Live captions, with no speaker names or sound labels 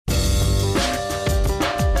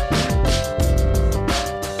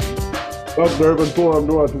Welcome to Urban Forum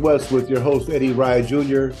Northwest with your host, Eddie Rye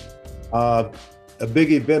Jr. Uh, a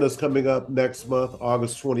big event is coming up next month,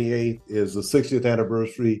 August 28th, is the 60th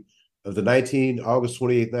anniversary of the August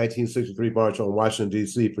 28th, 1963 March on Washington,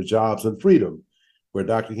 D.C. for Jobs and Freedom, where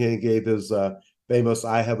Dr. King gave his famous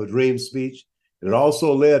I Have a Dream speech. And it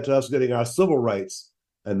also led to us getting our civil rights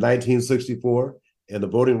in 1964 and the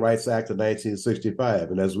Voting Rights Act of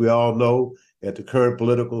 1965. And as we all know, at the current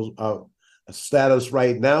political status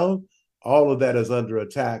right now, all of that is under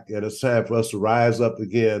attack, and it's time for us to rise up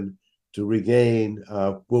again to regain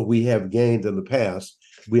what we have gained in the past.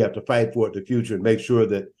 We have to fight for it in the future and make sure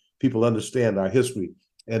that people understand our history.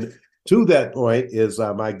 And to that point is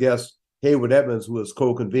my guest, Hayward Evans, who is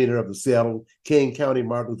co-convener of the Seattle King County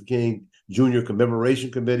Martin Luther King Jr.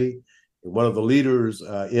 Commemoration Committee, and one of the leaders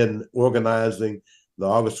in organizing the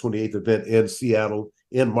August 28th event in Seattle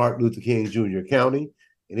in Martin Luther King Jr. County.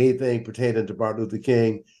 And anything pertaining to Martin Luther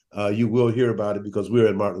King, you will hear about it because we're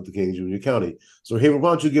in Martin Luther King Jr. County. So, Hayward,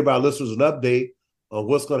 why don't you give our listeners an update on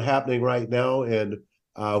what's going to happening right now and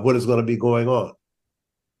what is going to be going on?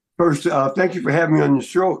 First, thank you for having me on the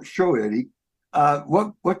show, Eddie.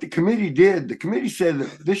 What the committee did, the committee said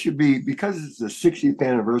that this should be, because it's the 60th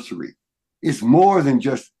anniversary, it's more than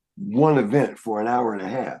just one event for an hour and a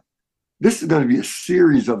half. This is going to be a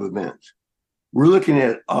series of events. We're looking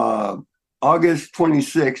at August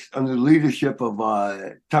 26th under the leadership of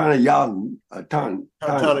Tana Yasu,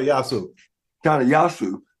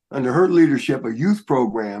 under her leadership, a youth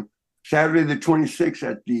program, Saturday the 26th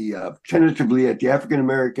at the tentatively at the African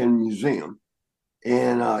American Museum.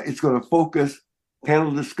 And it's going to focus panel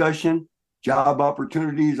discussion, job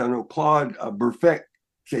opportunities. I know Claude Burfect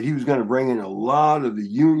said he was going to bring in a lot of the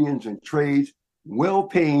unions and trades,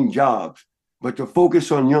 well-paying jobs, but to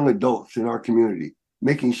focus on young adults in our community,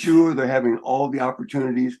 making sure they're having all the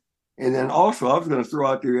opportunities. And then also, I was going to throw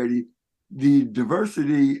out there, Eddie, the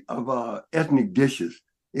diversity of ethnic dishes.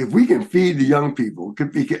 If we can feed the young people,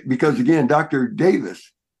 because again, Dr.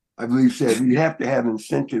 Davis, I believe, said we have to have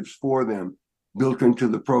incentives for them built into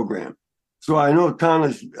the program. So I know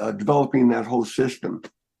Tana's developing that whole system.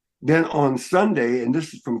 Then on Sunday, and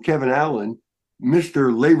this is from Kevin Allen,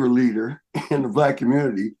 Mr. Labor Leader in the Black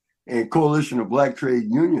community and Coalition of Black Trade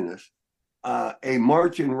Unionists, a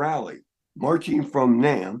march and rally, marching from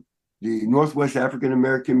NAM, the Northwest African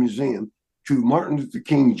American Museum, to Martin Luther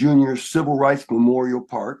King Jr. Civil Rights Memorial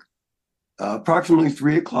Park, approximately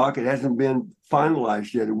 3 o'clock. It hasn't been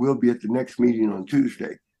finalized yet. It will be at the next meeting on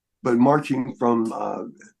Tuesday. But marching from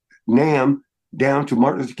NAM down to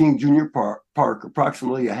Martin Luther King Jr. Park,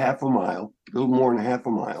 approximately a half a mile, a little more than a half a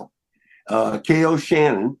mile. K.O.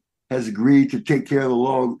 Shannon has agreed to take care of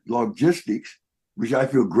the logistics, which I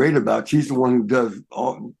feel great about. She's the one who does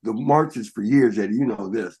all the marches for years, Eddie, you know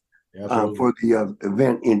this, for the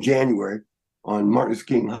event in January on Martin Luther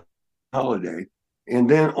King holiday. And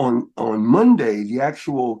then on Monday, the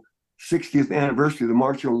actual 60th anniversary of the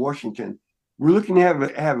March on Washington, we're looking to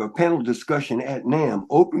have a panel discussion at NAM,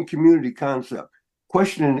 open community concept,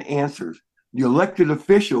 question and answers, the elected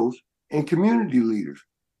officials and community leaders,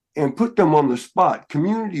 and put them on the spot,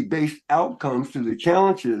 community-based outcomes to the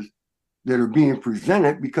challenges that are being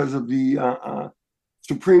presented because of the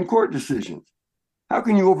Supreme Court decisions. How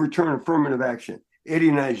can you overturn affirmative action? Eddie,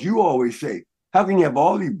 and as you always say, how can you have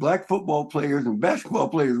all these black football players and basketball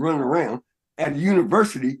players running around at a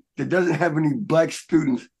university that doesn't have any black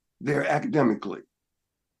students there academically?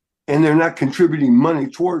 And they're not contributing money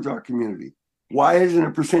towards our community. Why isn't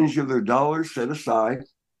a percentage of their dollars set aside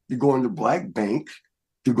to go into black banks,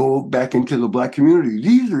 to go back into the black community?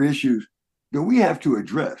 These are issues that we have to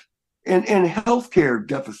address. And healthcare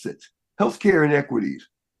deficits, healthcare inequities,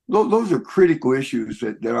 those are critical issues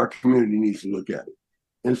that our community needs to look at.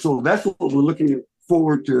 And so that's what we're looking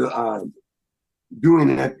forward to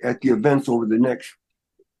doing at the events over the next,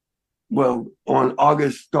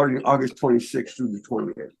 starting August 26th through the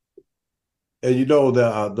 28th. And you know,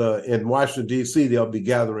 in Washington, D.C., they'll be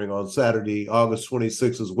gathering on Saturday, August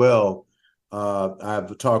 26th as well.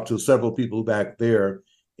 I've talked to several people back there,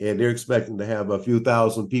 and they're expecting to have a few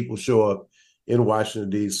thousand people show up in Washington,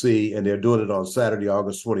 D.C., and they're doing it on Saturday,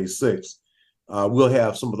 August 26th. We'll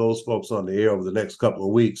have some of those folks on the air over the next couple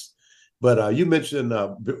of weeks. But you mentioned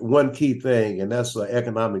one key thing, and that's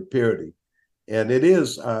economic parity. And it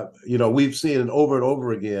is, we've seen it over and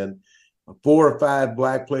over again, 4 or 5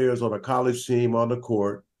 black players on a college team on the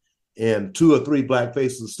court and 2 or 3 black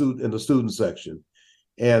faces in the student section.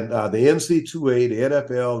 And the NCAA, the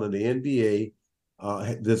NFL, and the NBA,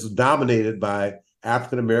 this is dominated by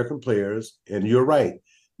African-American players. And you're right.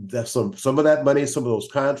 That's some of that money, some of those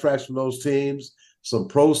contracts from those teams, some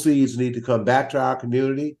proceeds need to come back to our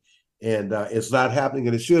community. and it's not happening,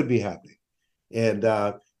 and it should be happening. And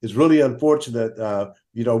it's really unfortunate.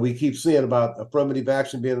 We keep seeing about affirmative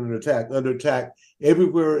action being under attack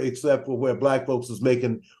everywhere except for where Black folks is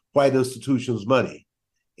making white institutions money,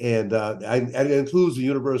 and it includes the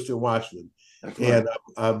University of Washington. Right. And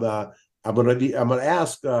I'm going to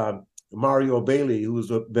ask Mario Bailey,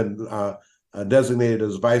 who's been designated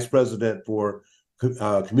as vice president for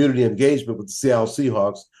community engagement with the Seattle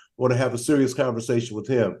Seahawks. I want to have a serious conversation with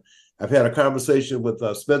him. I've had a conversation with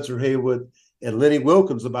Spencer Haywood and Lenny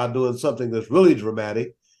Wilkins about doing something that's really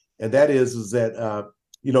dramatic, and that is that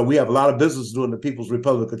we have a lot of businesses doing the People's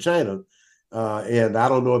Republic of China, and I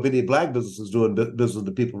don't know if any Black businesses doing business in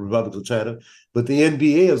the People's Republic of China, but the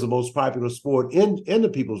NBA is the most popular sport in the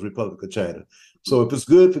People's Republic of China. So if it's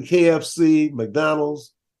good for KFC,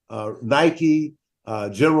 McDonald's, Nike,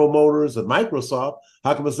 General Motors, and Microsoft,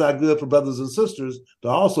 how come it's not good for brothers and sisters to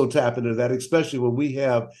also tap into that, especially when we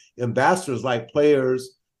have ambassadors like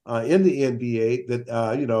players in the NBA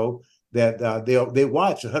that they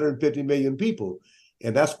watch 150 million people,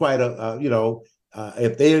 and that's quite a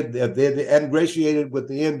if they're ingratiated with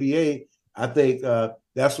the NBA, I think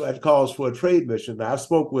that's what calls for a trade mission. Now, I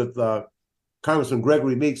spoke with Congressman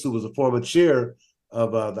Gregory Meeks, who was a former chair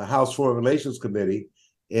of the House Foreign Relations Committee,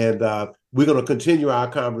 and we're going to continue our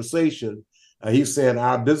conversation. He's saying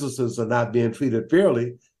our businesses are not being treated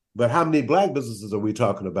fairly, but how many Black businesses are we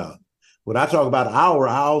talking about? When I talk about I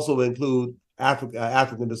also include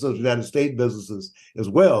African descent United States businesses as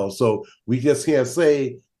well. So we just can't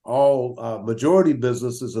say all majority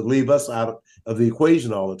businesses and leave us out of the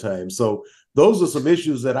equation all the time. So those are some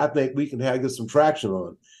issues that I think we can get some traction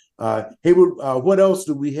on. Hayward, what else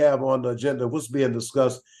do we have on the agenda? What's being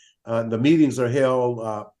discussed? The meetings are held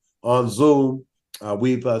on Zoom.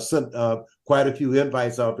 We've sent quite a few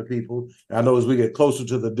invites out to people. I know as we get closer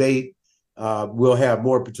to the date, we'll have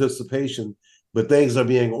more participation, but things are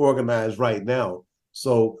being organized right now.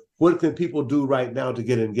 So what can people do right now to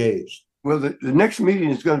get engaged? Well, the next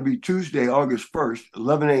meeting is going to be Tuesday, August 1st,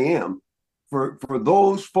 11 a.m. For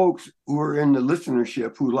those folks who are in the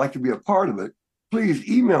listenership who would like to be a part of it, please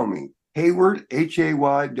email me, Hayward,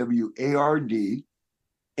 Hayward,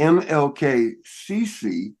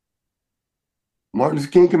 MLKCC, Martin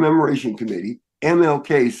Luther King Commemoration Committee,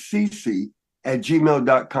 MLKCC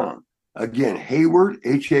 @gmail.com. Again, Hayward,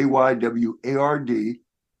 Hayward,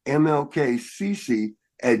 MLKCC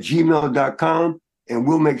 @gmail.com, and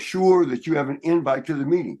we'll make sure that you have an invite to the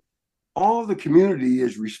meeting. All the community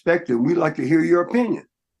is respected. We'd like to hear your opinion.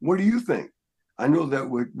 What do you think? I know that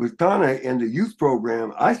with Tana and the youth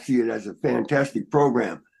program, I see it as a fantastic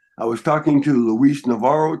program. I was talking to Luis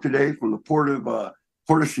Navarro today from the Port of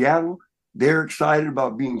Seattle. They're excited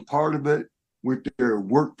about being part of it with their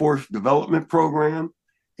workforce development program.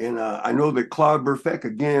 And I know that Claude Burfeck,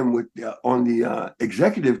 again, on the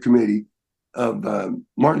executive committee of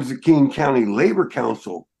Martin Luther King County Labor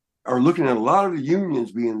Council, are looking at a lot of the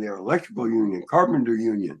unions being there, electrical union, carpenter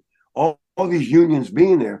union, all these unions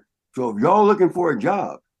being there. So if y'all looking for a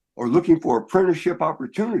job or looking for apprenticeship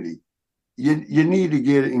opportunity, you need to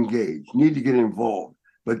get engaged, need to get involved.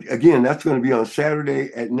 But again, that's going to be on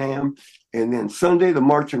Saturday at NAM. And then Sunday, the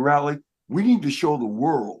March and Rally. We need to show the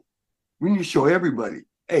world. We need to show everybody,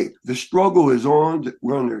 hey, the struggle is on.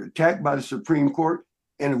 We're under attack by the Supreme Court.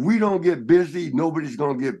 And if we don't get busy, nobody's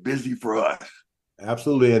going to get busy for us.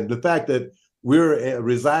 Absolutely. And the fact that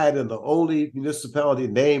reside in the only municipality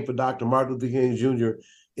named for Dr. Martin Luther King Jr.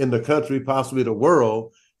 in the country, possibly the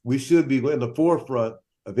world, we should be in the forefront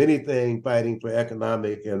of anything fighting for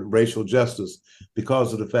economic and racial justice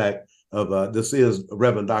because of the fact of this is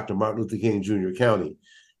Reverend Dr. Martin Luther King Jr. County.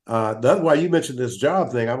 That's why you mentioned this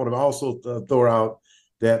job thing. I want to also throw out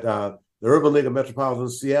that the Urban League of Metropolitan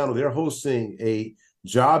Seattle, they're hosting a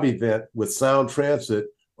job event with Sound Transit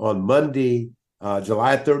on Monday,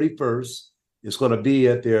 July 31st. It's going to be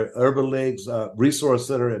at their Urban League's Resource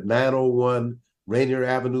Center at 901 Rainier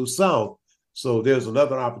Avenue South. So there's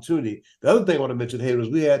another opportunity. The other thing I want to mention, Hayden, is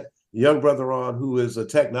we had a young brother on who is a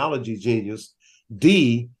technology genius,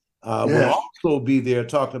 D. Will also be there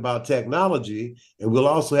talking about technology, and we'll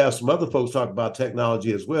also have some other folks talk about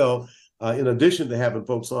technology as well, in addition to having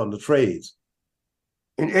folks on the trades.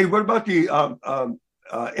 And hey, what about the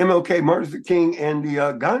MLK, Martin Luther King, and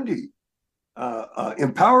the Gandhi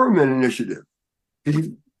Empowerment Initiative? Did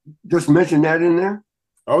you just mention that in there?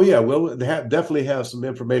 Oh, yeah. We'll definitely have some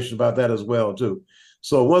information about that as well, too.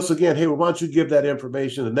 So once again, Hayward, why don't you give that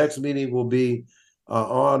information? The next meeting will be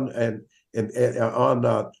on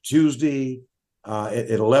Tuesday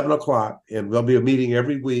at 11 o'clock, and there'll be a meeting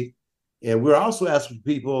every week. And we're also asking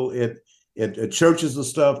people at churches and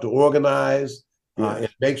stuff to organize Yes. and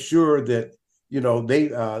make sure that they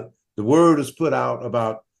the word is put out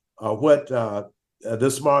about what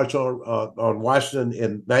this march on Washington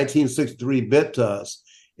in 1963 meant to us.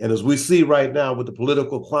 And as we see right now with the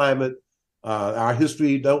political climate, our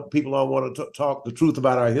history, people don't want to talk the truth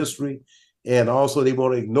about our history, and also they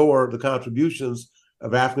want to ignore the contributions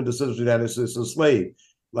of African descendants of the United States enslaved.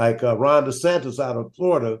 Like Ron DeSantis out of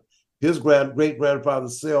Florida, his great grandfather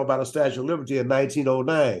sailed by the Statue of Liberty in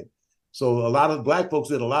 1909. So a lot of black folks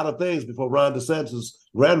did a lot of things before Ron DeSantis'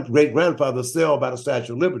 great grandfather sailed by the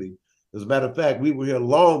Statue of Liberty. As a matter of fact, we were here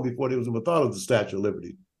long before there was even thought of the Statue of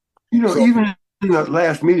Liberty. So, even in the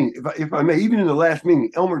last meeting, if I may, even in the last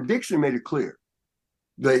meeting, Elmer Dixon made it clear.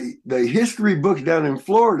 The history books down in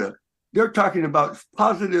Florida, they're talking about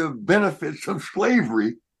positive benefits of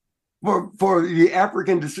slavery for the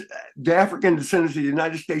African descendants of the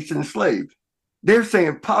United States enslaved. They're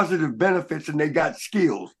saying positive benefits, and they got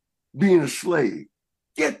skills being a slave.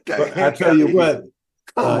 Get the heck I tell you what,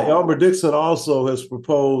 Elmer Dixon also has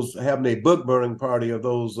proposed having a book burning party of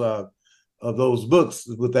those books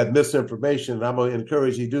with that misinformation. And I'm going to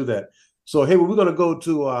encourage you to do that. So, hey, we're going to go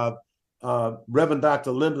to Reverend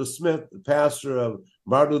Dr. Linda Smith, pastor of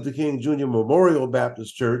Martin Luther King Jr. Memorial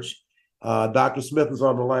Baptist Church. Dr. Smith is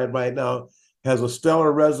on the line right now, has a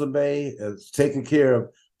stellar resume, has taken care of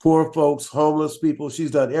poor folks, homeless people.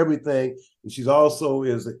 She's done everything. And she's also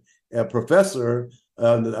is a professor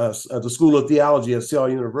at the School of Theology at Howell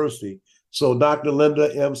University. So Dr.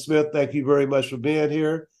 Linda M. Smith, thank you very much for being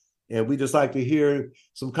here. And we just like to hear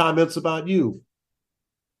some comments about you.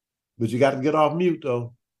 But you got to get off mute,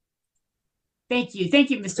 though. Thank you. Thank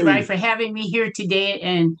you, Mr. Wright, for having me here today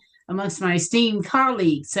and amongst my esteemed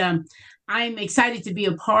colleagues. I'm excited to be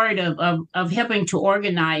a part of helping to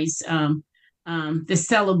organize the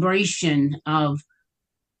celebration of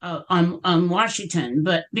on Washington,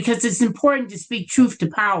 but because it's important to speak truth to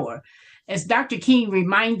power. As Dr. King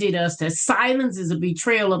reminded us that silence is a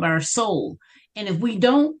betrayal of our soul. And if we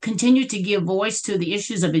don't continue to give voice to the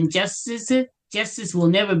issues of injustice, justice will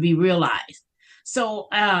never be realized. So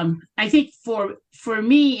I think for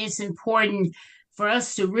me, it's important for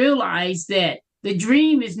us to realize that the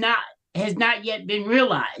dream has not yet been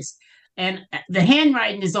realized. And the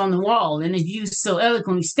handwriting is on the wall. And as you so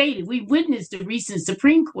eloquently stated, we witnessed the recent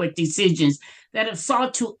Supreme Court decisions that have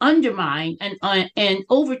sought to undermine and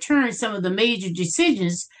overturn some of the major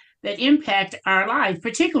decisions that impact our lives,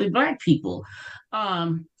 particularly Black people.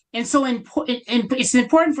 And so it's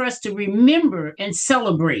important for us to remember and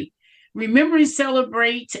celebrate. Remember and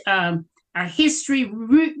celebrate our history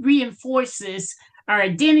reinforces our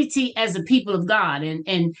identity as a people of God.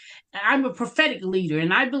 And I'm a prophetic leader,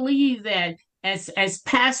 and I believe that as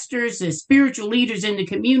pastors, as spiritual leaders in the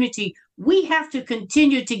community, we have to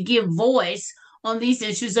continue to give voice on these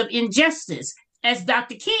issues of injustice, as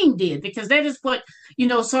Dr. King did, because that is what,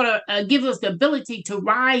 sort of gives us the ability to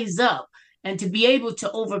rise up and to be able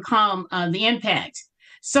to overcome the impact.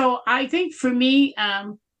 So I think for me,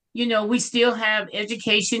 we still have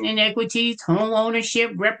education inequities, home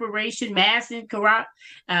ownership, reparation, mass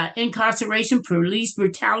incarceration, police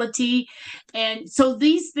brutality. And so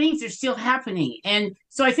these things are still happening. And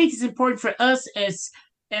so I think it's important for us as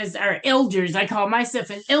our elders, I call myself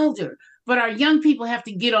an elder, but our young people have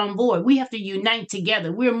to get on board. We have to unite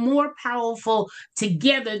together. We're more powerful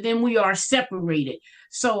together than we are separated.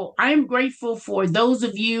 So I'm grateful for those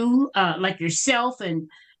of you like yourself and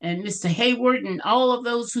Mr. Hayward and all of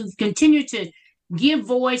those who continue to give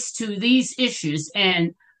voice to these issues.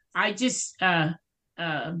 And I just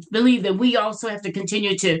believe that we also have to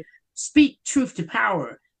continue to speak truth to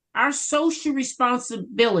power. Our social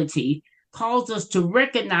responsibility calls us to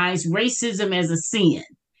recognize racism as a sin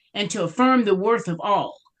and to affirm the worth of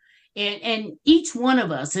all. And each one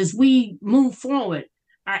of us, as we move forward,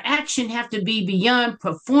 our action have to be beyond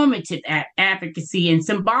performative advocacy and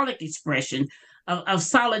symbolic expression of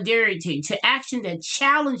solidarity to action that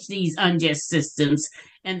challenge these unjust systems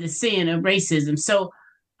and the sin of racism. So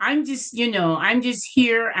I'm just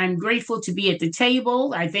here. I'm grateful to be at the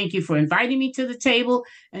table. I thank you for inviting me to the table.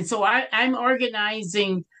 And so I'm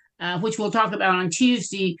organizing, which we'll talk about on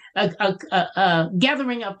Tuesday, a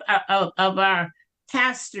gathering of our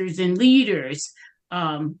pastors and leaders,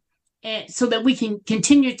 and so that we can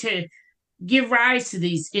continue to give rise to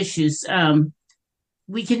these issues.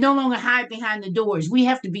 We can no longer hide behind the doors. We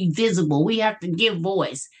have to be visible. We have to give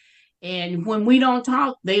voice. And when we don't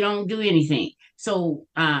talk, they don't do anything. So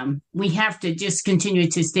we have to just continue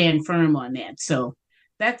to stand firm on that. So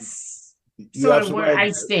that's sort of where I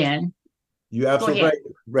stand. You're absolutely right,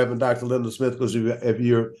 Reverend Dr. Linda Smith, because if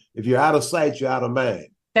you're out of sight, you're out of mind.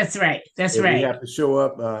 That's right. That's And we right. have to show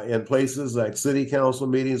up in places like city council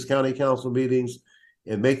meetings, county council meetings,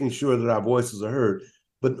 and making sure that our voices are heard.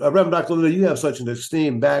 But Reverend Dr. Linda, you have such an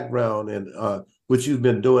esteemed background in what you've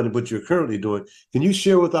been doing and what you're currently doing. Can you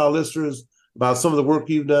share with our listeners about some of the work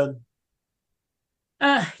you've done?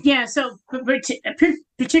 Yeah, so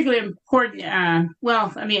particularly important.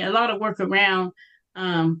 Well, I mean, a lot of work around,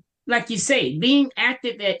 like you say, being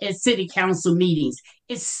active at city council meetings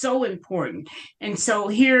is so important. And so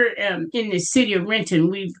here in the city of Renton,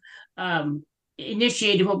 we've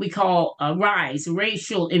initiated what we call RISE,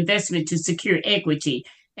 Racial Investment to Secure Equity.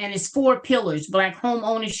 And it's four pillars: Black home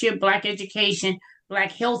ownership, Black education,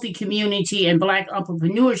 Black healthy community, and Black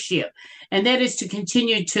entrepreneurship. And that is to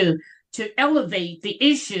continue to elevate the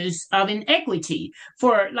issues of inequity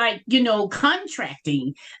for, like,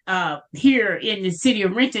 contracting here in the city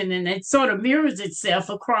of Renton. And it sort of mirrors itself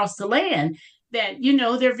across the land that,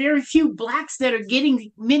 there are very few Blacks that are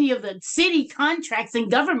getting many of the city contracts and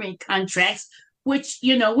government contracts, which,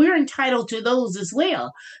 we're entitled to those as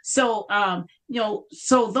well. So,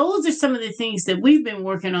 so those are some of the things that we've been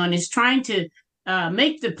working on, is trying to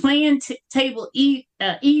make the playing table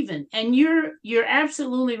even. And you're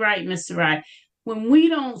absolutely right, Mr. Wright. When we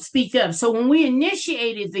don't speak up, so when we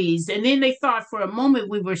initiated these, and then they thought for a moment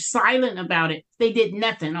we were silent about it, they did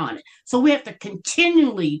nothing on it. So we have to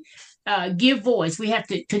continually give voice. We have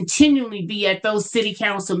to continually be at those city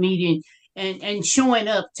council meetings and showing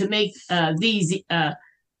up to make these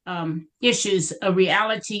issues a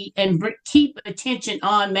reality and keep attention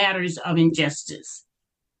on matters of injustice.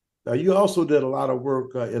 Now, you also did a lot of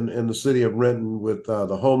work in the city of Renton with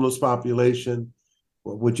the homeless population.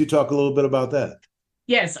 Would you talk a little bit about that?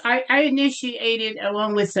 Yes, I initiated,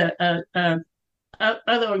 along with other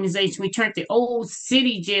organization, we turned the old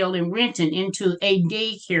city jail in Renton into a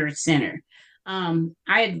daycare center. I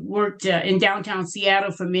had worked in downtown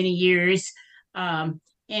Seattle for many years,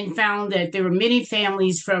 and found that there were many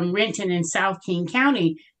families from Renton and South King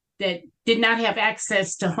County that did not have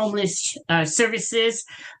access to homeless services,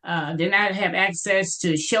 did not have access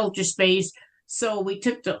to shelter space. So we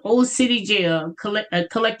took the old city jail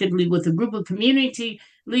collectively with a group of community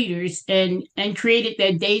leaders and created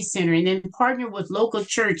that day center, and then partnered with local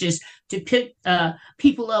churches to pick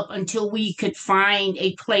people up until we could find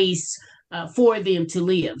a place for them to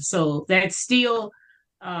live. So that's still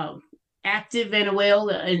active and well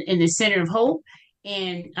in the Center of Hope,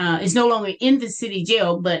 and it's no longer in the city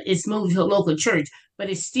jail, but it's moved to a local church. But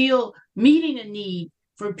it's still meeting a need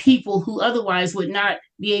for people who otherwise would not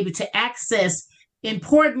be able to access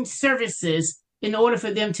important services in order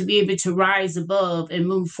for them to be able to rise above and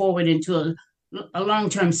move forward into a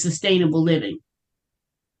long-term sustainable living.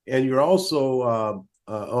 And you're also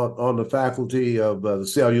on the faculty of the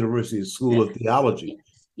Seattle University School of Theology.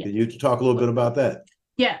 Yeah. Can you talk a little bit about that?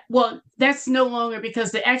 Yeah, well, that's no longer,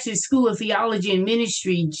 because the actually School of Theology and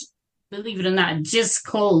Ministry, believe it or not, just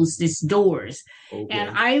closed its doors. Okay.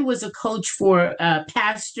 And I was a coach for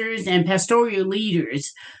pastors and pastoral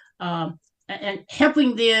leaders, and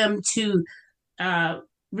helping them to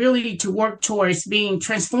really to work towards being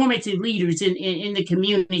transformative leaders in the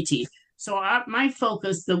community. So my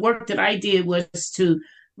focus, the work that I did, was to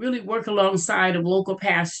really work alongside of local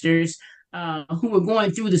pastors who were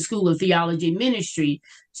going through the School of Theology and Ministry,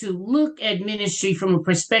 to look at ministry from a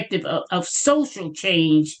perspective of social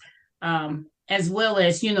change, as well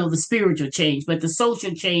as, the spiritual change. But the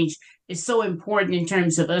social change is so important in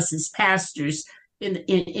terms of us as pastors in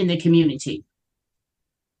the community.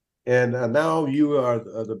 And now you are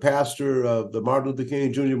the pastor of the Martin Luther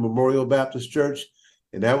King Jr. Memorial Baptist Church,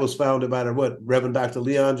 and that was founded by Reverend Dr.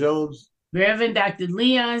 Leon Jones? Reverend Dr.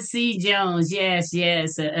 Leon C. Jones, yes,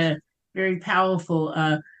 a very powerful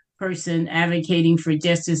person advocating for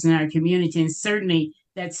justice in our community, and certainly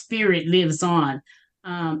that spirit lives on.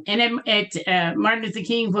 And at Martin Luther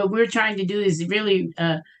King, what we're trying to do is really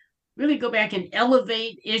go back and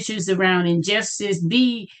elevate issues around injustice.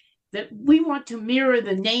 That we want to mirror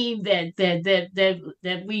the name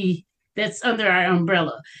that's under our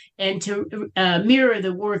umbrella, and to mirror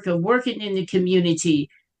the work of working in the community,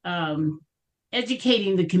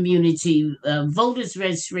 educating the community, voters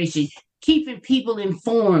registration, keeping people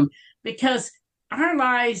informed, because our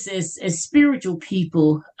lives as spiritual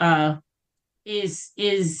people is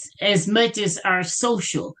as much as our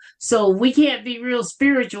social. So we can't be real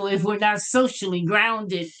spiritual if we're not socially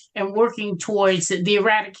grounded and working towards the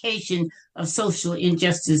eradication of social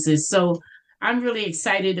injustices. So I'm really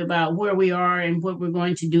excited about where we are and what we're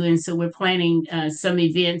going to do. And so we're planning some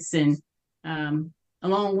events, and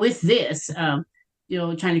along with this, trying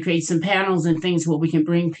to create some panels and things where we can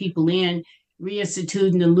bring people in,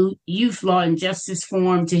 reinstituting the Youth Law and Justice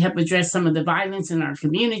Forum to help address some of the violence in our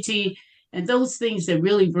community and those things that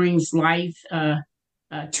really brings life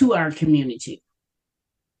to our community.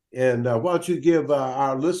 And why don't you give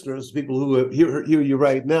our listeners, people who hear you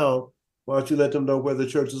right now, why don't you let them know where the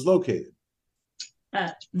church is located?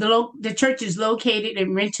 The church is located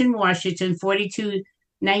in Renton, Washington,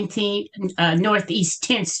 4219 Northeast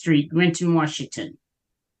 10th Street, Renton, Washington.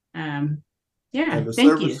 And the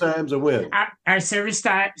service times are when? Our service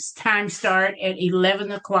times start at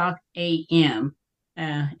 11 o'clock a.m.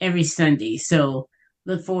 Every Sunday. So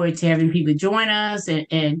look forward to having people join us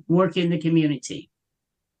and work in the community.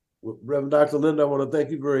 Well, Reverend Dr. Linda, I want to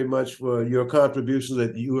thank you very much for your contributions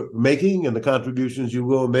that you are making and the contributions you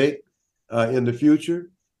will make in the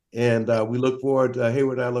future. And we look forward,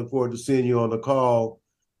 Hayward and I look forward to seeing you on the call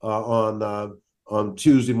on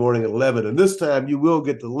Tuesday morning at 11. And this time you will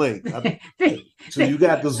get the link. So you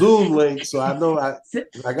got the Zoom link. So I know I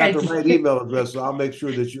got the right email address. So I'll make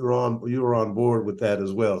sure that you're on board with that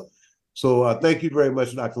as well. So thank you very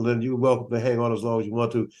much, Dr. Linda. You're welcome to hang on as long as you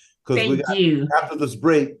want to. Thank you. After this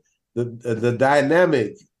break, the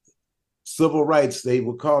dynamic civil rights, they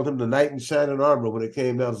would call him the knight in shining armor when it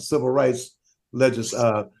came down to civil rights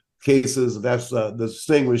cases. That's the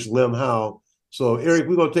distinguished Lem Howell. So, Eric,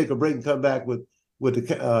 we're going to take a break and come back with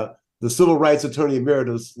the civil rights attorney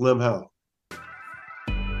emeritus, Lem Howell.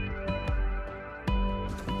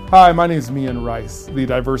 Hi, my name is Mian Rice, the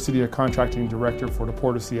Diversity and Contracting Director for the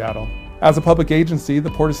Port of Seattle. As a public agency,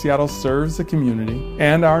 the Port of Seattle serves the community,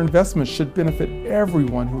 and our investments should benefit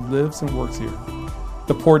everyone who lives and works here.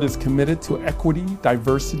 The Port is committed to equity,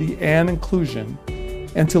 diversity, and inclusion,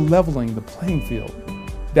 and to leveling the playing field.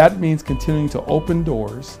 That means continuing to open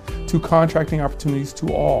doors to contracting opportunities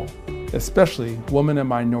to all, especially women and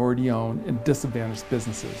minority-owned and disadvantaged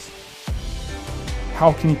businesses.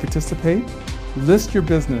 How can you participate? List your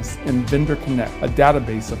business in Vendor Connect, a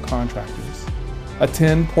database of contractors.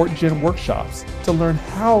 Attend PortGen workshops to learn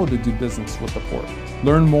how to do business with the Port.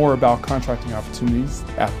 Learn more about contracting opportunities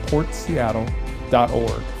at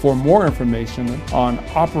portseattle.org. For more information on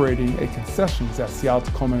operating a concessions at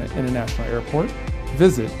Seattle-Tacoma International Airport,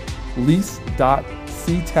 visit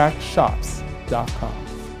lease.ctacshops.com.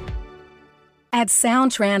 At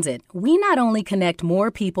Sound Transit, we not only connect more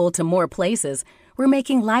people to more places, we're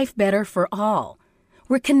making life better for all.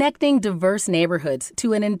 We're connecting diverse neighborhoods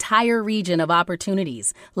to an entire region of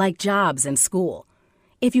opportunities, like jobs and school.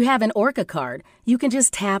 If you have an ORCA card, you can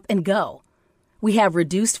just tap and go. We have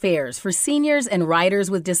reduced fares for seniors and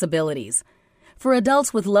riders with disabilities. For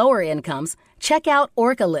adults with lower incomes, check out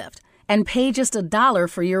ORCA Lift and pay just $1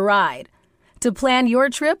 for your ride. To plan your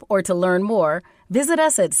trip or to learn more, visit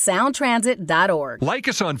us at soundtransit.org. Like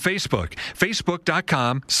us on Facebook,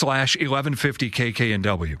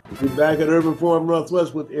 facebook.com/1150KKNW. We're back at Urban Forum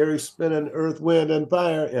Northwest with Eric Spinning, Earth, Wind, and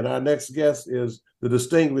Fire. And our next guest is the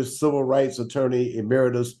distinguished civil rights attorney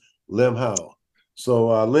emeritus, Lem Howell. So,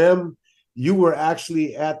 Lem, you were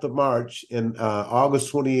actually at the march in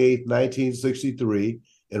August 28th, 1963.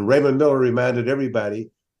 And Raymond Miller reminded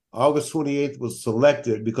everybody August 28th was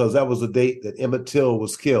selected because that was the date that Emmett Till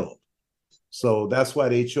was killed. So that's why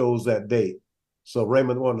they chose that date. So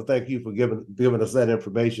Raymond, I want to thank you for giving us that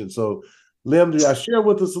information. So Lem, share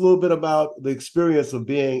with us a little bit about the experience of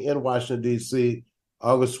being in Washington, D.C.,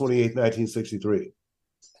 August 28th, 1963.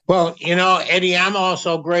 Well, Eddie, I'm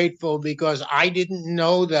also grateful because I didn't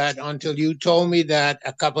know that until you told me that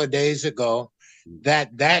a couple of days ago,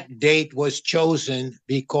 that date was chosen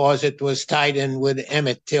because it was tied in with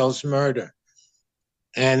Emmett Till's murder.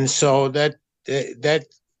 And so that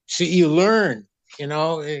you learn,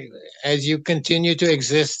 as you continue to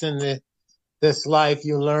exist in this life,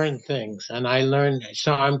 you learn things. And I learned,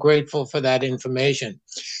 so I'm grateful for that information.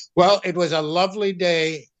 Well, it was a lovely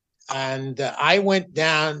day. And I went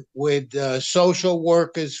down with social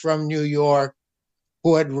workers from New York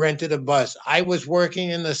who had rented a bus. I was working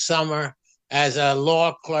in the summer as a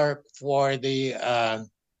law clerk for the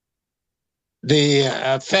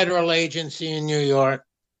federal agency in New York.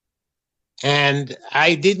 And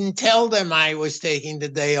I didn't tell them I was taking the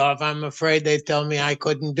day off. I'm afraid they'd tell me I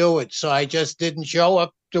couldn't do it. So I just didn't show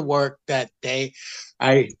up to work that day.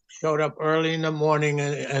 I showed up early in the morning,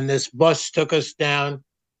 and this bus took us down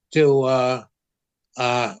to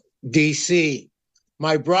D.C.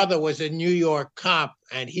 My brother was a New York cop,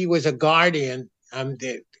 and he was a guardian.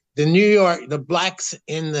 The blacks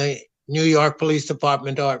in the New York Police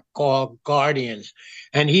Department are called guardians,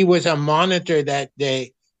 and he was a monitor that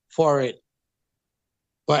day for it.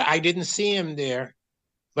 But I didn't see him there.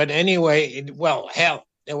 But anyway,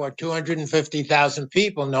 there were 250,000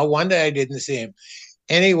 people. No wonder I didn't see him.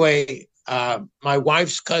 Anyway, my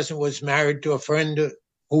wife's cousin was married to a friend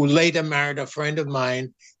who later married a friend of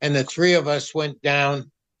mine, and the three of us went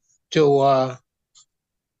down to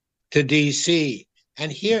D.C.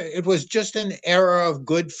 And here it was just an era of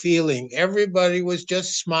good feeling. Everybody was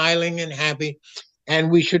just smiling and happy. And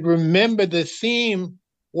we should remember the theme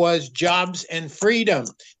was jobs and freedom.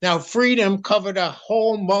 Now, freedom covered a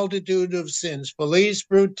whole multitude of sins: police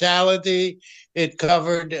brutality. It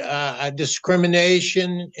covered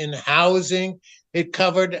discrimination in housing. It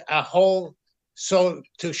covered a whole. So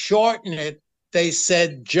to shorten it, they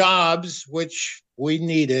said jobs, which we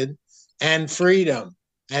needed, and freedom.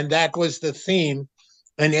 And that was the theme.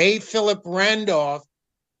 And A. Philip Randolph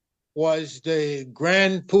was the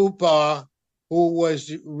grand poobah who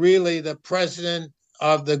was really the president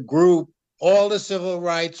of the group, all the civil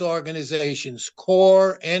rights organizations,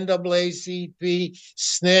 CORE, NAACP,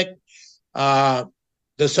 SNCC,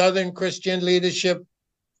 the Southern Christian Leadership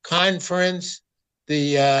Conference,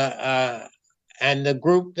 and the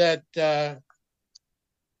group that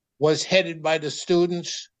was headed by the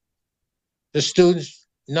Students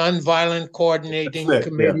Nonviolent Coordinating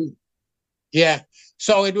Committee. Yeah.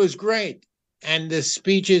 So it was great. And the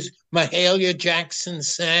speeches, Mahalia Jackson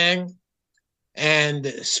sang, and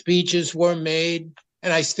speeches were made.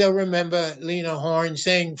 And I still remember Lena Horne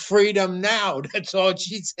saying, "Freedom now." That's all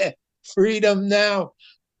she said, "Freedom now."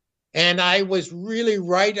 And I was really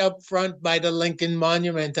right up front by the Lincoln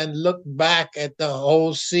Monument and looked back at the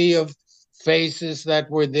whole sea of faces that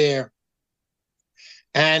were there.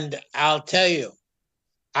 And I'll tell you,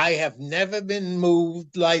 I have never been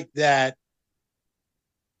moved like that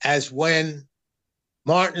as when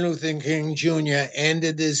Martin Luther King Jr.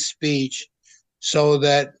 ended his speech, so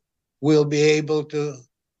that we'll be able to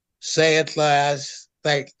say at last,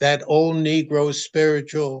 like that old Negro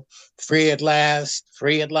spiritual, free at last,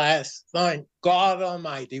 free at last. Thank God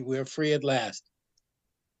Almighty, we're free at last.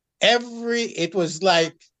 It was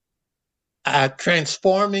like a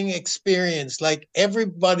transforming experience, like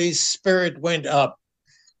everybody's spirit went up.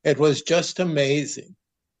 It was just amazing.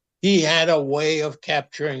 He had a way of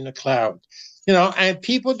capturing the crowd, and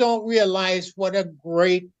people don't realize what a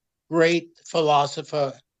great, great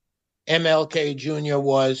philosopher MLK Jr.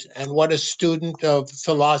 was, and what a student of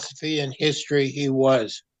philosophy and history he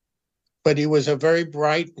was. But he was a very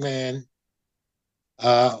bright man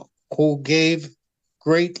who gave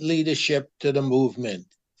great leadership to the movement.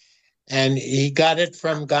 And he got it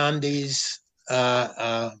from Gandhi's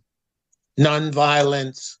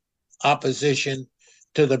nonviolence opposition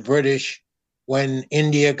to the British when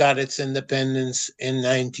India got its independence in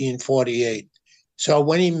 1948. So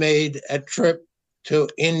when he made a trip to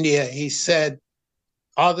India, he said,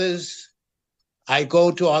 I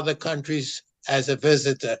go to other countries as a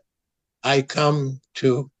visitor. I come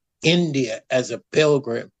to India as a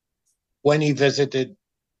pilgrim, when he visited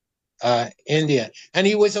India. And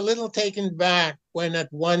he was a little taken back when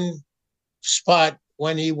at one spot,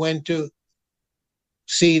 when he went to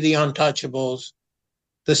see the Untouchables,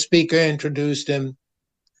 the speaker introduced him.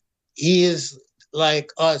 He is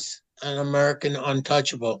like us, an American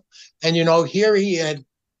untouchable. And, here he had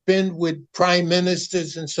been with prime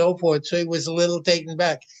ministers and so forth, so he was a little taken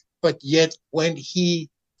back. But yet, when he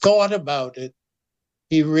thought about it,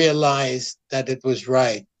 he realized that it was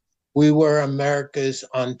right. We were America's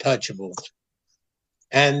untouchables.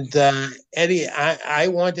 And Eddie, I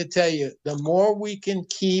want to tell you, the more we can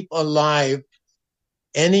keep alive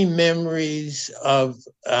any memories of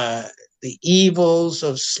the evils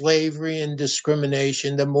of slavery and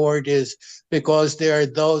discrimination, the more it is, because there are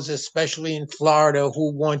those, especially in Florida,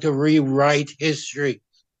 who want to rewrite history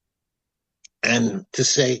and to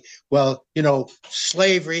say, well,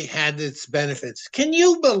 slavery had its benefits. Can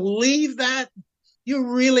you believe that? You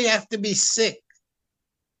really have to be sick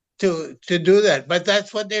to do that. But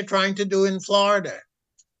that's what they're trying to do in Florida.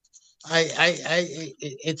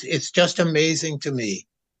 It's just amazing to me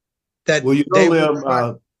that.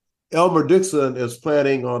 Well, Elmer Dixon is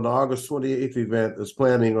planning on the August 28th event,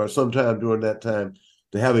 or sometime during that time,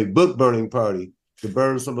 to have a book burning party to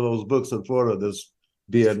burn some of those books in Florida that's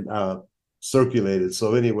being circulated.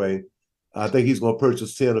 So anyway, I think he's going to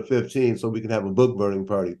purchase 10 or 15 so we can have a book burning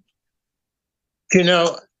party.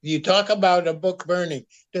 You talk about a book burning.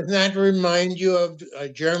 Doesn't that remind you of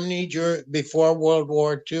Germany before World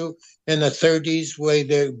War II in the 30s, where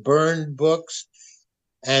they burned books?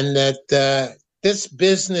 And that this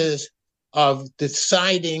business of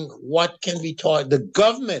deciding what can be taught, the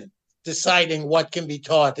government deciding what can be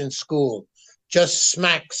taught in school, just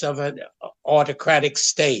smacks of an autocratic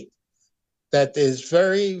state that is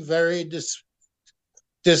very, very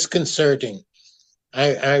disconcerting.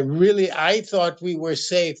 I thought we were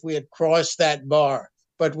safe. We had crossed that bar,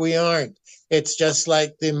 but we aren't. It's just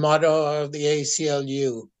like the motto of the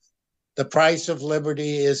ACLU. The price of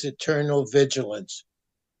liberty is eternal vigilance,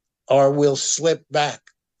 or we'll slip back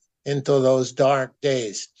into those dark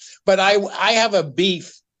days. But I have a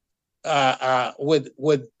beef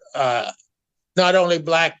with not only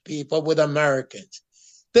Black people, with Americans.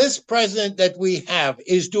 This president that we have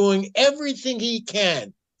is doing everything he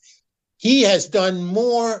can. He has done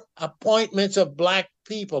more appointments of Black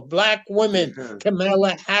people, Black women,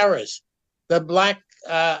 Kamala Harris, the Black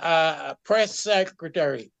press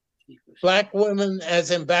secretary, Black women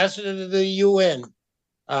as ambassador to the UN,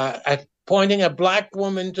 appointing a Black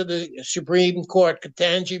woman to the Supreme Court,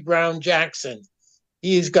 Ketanji Brown Jackson.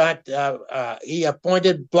 He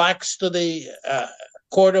appointed Blacks to the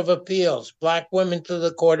Court of Appeals, Black women to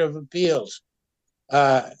the Court of Appeals.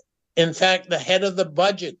 In fact, the head of the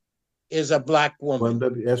budget is a Black woman.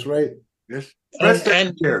 That's right. Yes.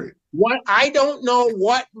 And what I don't know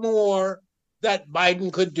what more that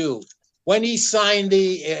Biden could do. When he signed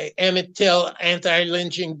the Emmett Till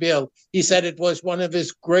anti-lynching bill, he said it was one of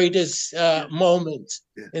his greatest moments,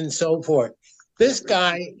 and so forth. This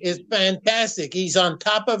guy is fantastic. He's on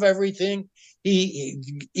top of everything.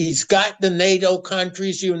 He's got the NATO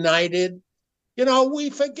countries united. You know, we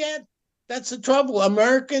forget. That's the trouble.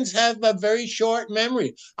 Americans have a very short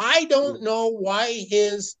memory. I don't know why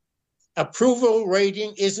his approval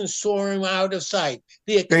rating isn't soaring out of sight.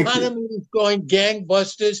 The economy is going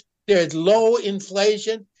gangbusters. There's low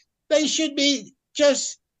inflation. They should be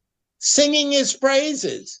just singing his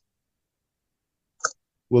praises.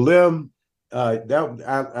 Well, Lim,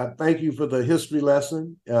 I thank you for the history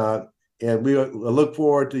lesson, and we look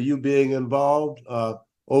forward to you being involved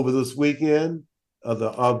over this weekend of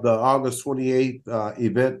the August 28th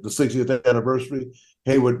event, the 60th anniversary.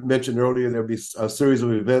 Hayward mentioned earlier there'll be a series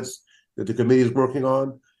of events that the committee is working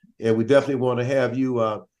on, and we definitely want to have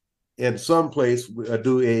you in some place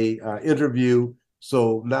do a interview,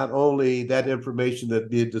 so not only that information that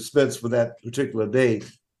be dispensed for that particular day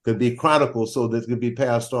could be chronicled, so that it can be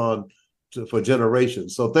passed on for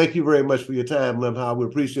generations. So thank you very much for your time, Lim Howell. We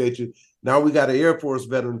appreciate you. Now we got an Air Force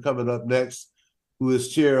veteran coming up next, who is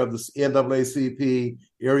chair of the NAACP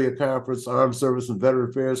Area Conference Armed Service and Veteran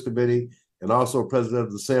Affairs Committee, and also president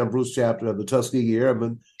of the Sam Bruce chapter of the Tuskegee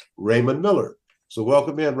Airmen, Raymond Miller. So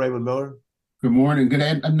welcome in, Raymond Miller. Good morning. Good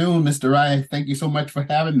afternoon, Mr. Ryan. Thank you so much for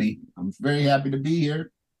having me. I'm very happy to be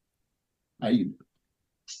here.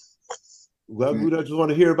 Well, we just want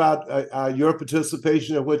to hear about your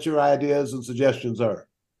participation and what your ideas and suggestions are.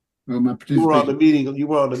 Well, you were on the meeting,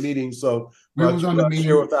 so we was on the meeting.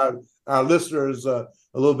 Share with our listeners a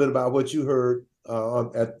little bit about what you heard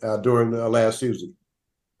during last Tuesday.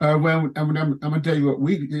 Well, I'm going to tell you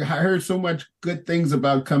what, I heard so much good things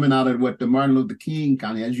about coming out of the Martin Luther King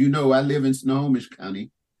County. As you know, I live in Snohomish County,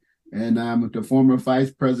 and I'm the former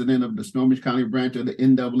vice president of the Snohomish County branch of the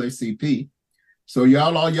NAACP. So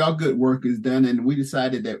all y'all good work is done, and we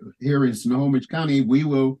decided that here in Snohomish County, we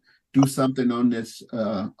will do something on this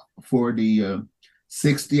for the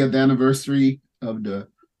 60th anniversary of the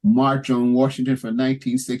March on Washington for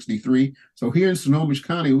 1963. So here in Snohomish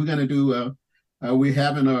County, we're going to do we're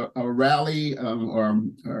having a rally or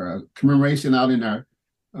a commemoration out in our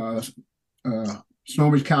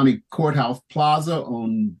Snohomish County Courthouse Plaza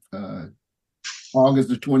on August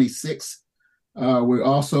the 26th. We're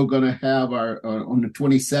also going to have on the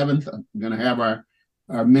 27th, we're going to have our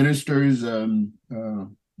ministers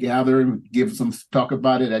gather and talk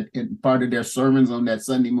about it in part of their sermons on that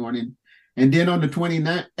Sunday morning. And then on the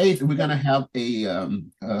 28th, we're going to have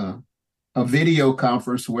a video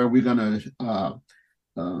conference where we're going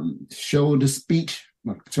to show the speech,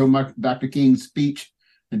 Dr. King's speech,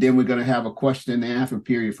 and then we're going to have a question and answer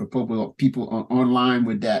period for people online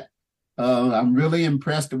with that. I'm really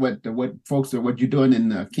impressed with what you're doing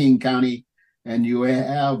in King County, and you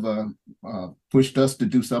have pushed us to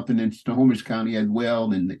do something in Snohomish County as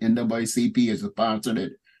well, and the NAACP has sponsored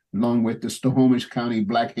it, along with the Snohomish County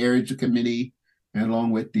Black Heritage Committee, and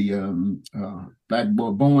along with the Black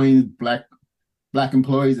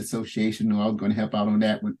Employees Association, who are going to help out on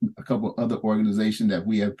that with a couple other organizations that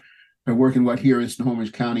we have been working with here in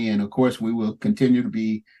Snohomish County. And of course, we will continue to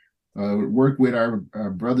be work with our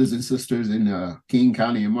brothers and sisters in King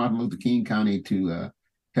County and Martin Luther King County to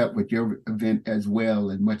help with your event as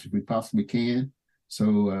well as much as we possibly can.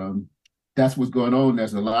 So that's what's going on.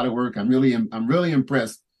 There's a lot of work. I'm really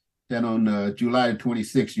impressed that on July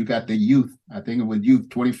 26th, you got the youth, I think it was youth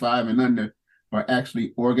 25 and under, are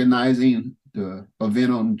actually organizing the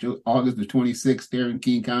event on August the 26th there in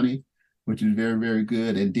King County which is very, very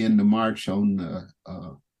good. And then the march on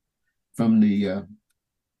from the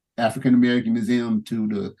African American Museum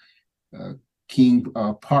to the King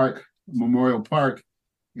Park, Memorial Park,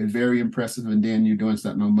 is very impressive. And then you're doing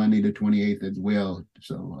something on Monday the 28th as well.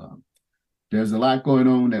 So there's a lot going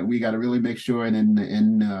on that we got to really make sure.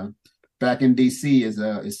 And back in D.C. is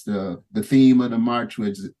the theme of the march,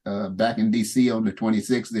 which back in D.C. on the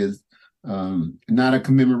 26th is not a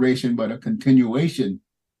commemoration, but a continuation.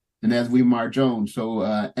 And as we march on, so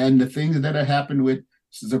and the things that have happened with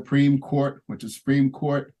the Supreme Court, what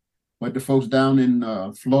the folks down in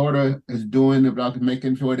Florida is doing about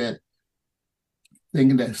making sure that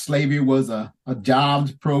thinking that slavery was a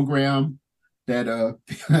jobs program, that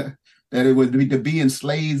that it was to be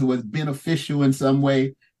enslaved was beneficial in some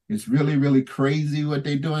way. It's really, really crazy what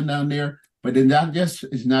they're doing down there. But it's not just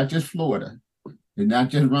Florida. It's not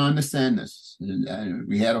just Ron DeSantis.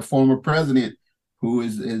 We had a former president who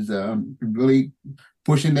is really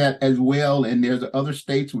pushing that as well. And there's other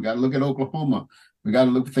states. We got to look at Oklahoma. We got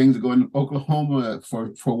to look at things going in Oklahoma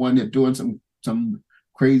for one that's doing some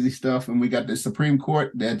crazy stuff. And we got the Supreme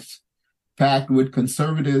Court that's packed with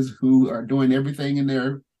conservatives who are doing everything in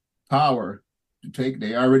their power to take.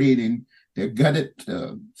 They gutted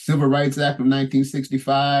the Civil Rights Act of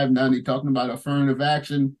 1965. Now they're talking about affirmative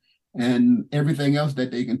action and everything else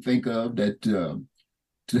that they can think of that to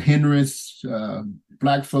hindrance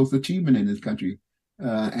Black folks' achievement in this country.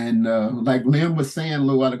 And like Lynn was saying a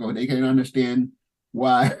little while ago, they can't understand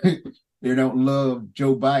why they don't love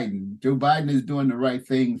Joe Biden. Joe Biden is doing the right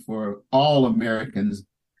thing for all Americans,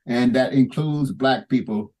 and that includes Black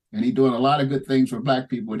people. And he's doing a lot of good things for Black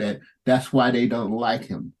people. That's why they don't like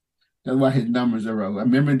him. That's why his numbers are low. I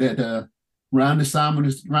remember that Ron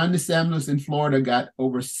DeSantis in Florida got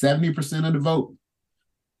over 70% of the vote.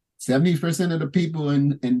 70% of the people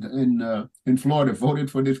in Florida voted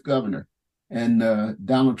for this governor, and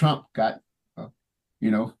Donald Trump got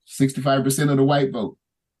 65% of the white vote.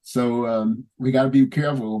 So we got to be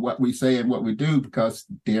careful of what we say and what we do, because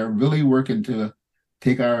they're really working to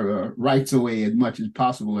take our rights away as much as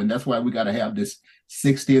possible. And that's why we got to have this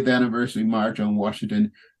 60th anniversary march on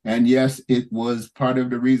Washington. And yes, it was part of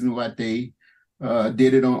the reason why they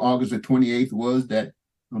did it on August the 28th was that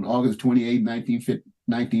on August 28,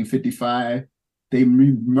 1955, they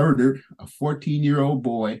murdered a 14-year-old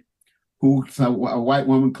boy who a white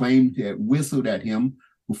woman claimed had whistled at him.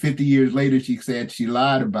 Who 50 years later, she said she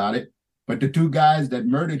lied about it. But the two guys that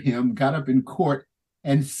murdered him got up in court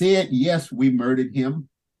and said, yes, we murdered him.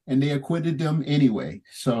 And they acquitted them anyway.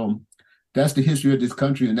 So that's the history of this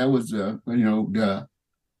country. And that was,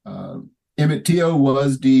 Emmett Till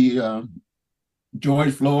was the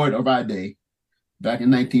George Floyd of our day back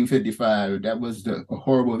in 1955. That was a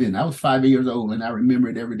horrible event. I was 5 years old, and I remember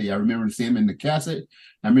it every day. I remember seeing him in the cassette.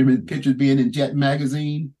 I remember the pictures being in Jet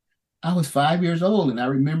magazine. I was 5 years old, and I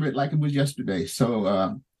remember it like it was yesterday.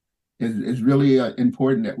 So it's really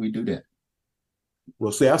important that we do that.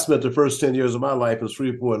 Well, see, I spent the first 10 years of my life in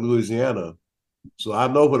Shreveport, Louisiana. So I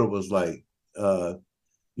know what it was like.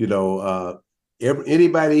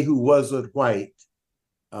 Anybody who wasn't white,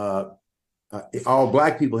 all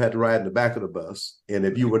Black people had to ride in the back of the bus. And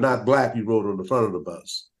if you were not Black, you rode on the front of the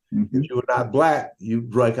bus. Mm-hmm. If you were not Black, you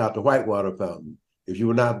drank out the whitewater fountain. If you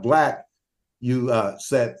were not Black, you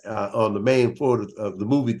sat on the main floor of the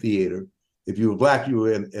movie theater. If you were Black, you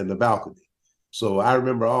were in the balcony. So I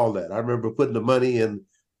remember all that. I remember putting the money in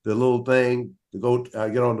the little thing to go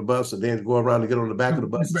get on the bus and then go around to get on the back of the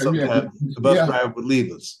bus. Sometimes the bus driver would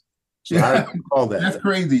leave us. So I recall that. That's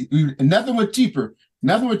crazy. Nothing was cheaper.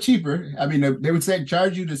 I mean, they would say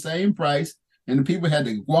charge you the same price, and the people had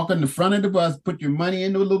to walk on the front of the bus, put your money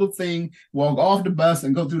into a little thing, walk off the bus,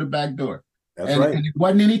 and go through the back door. That's right. And it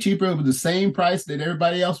wasn't any cheaper. It was the same price that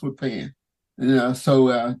everybody else was paying.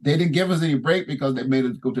 So they didn't give us any break because they made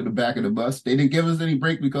us go to the back of the bus. They didn't give us any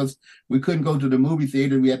break because we couldn't go to the movie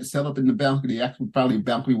theater. We had to set up in the balcony. Actually, probably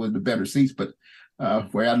balcony was the better seats, but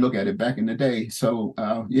where I look at it back in the day. So,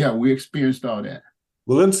 we experienced all that.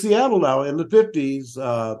 Well, in Seattle now, in the 50s,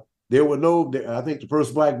 there were I think the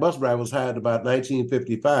first Black bus driver was hired about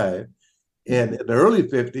 1955. And in the early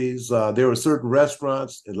 50s, there were certain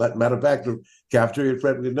restaurants, and matter of fact, the cafeteria at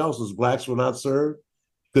Frederick Nelson's, Blacks were not served.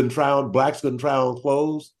 Blacks couldn't try on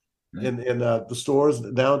clothes in the stores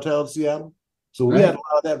in downtown Seattle. So we had a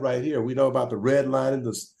lot of that right here. We know about the redlining,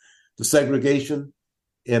 the segregation.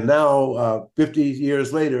 And now, 50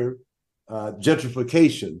 years later,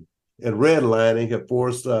 gentrification and redlining have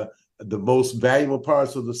forced the most valuable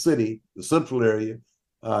parts of the city, the central area,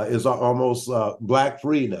 is almost Black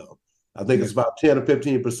free now. I think it's about 10 or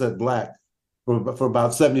 15% Black, from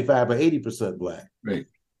about 75 or 80% Black. Right.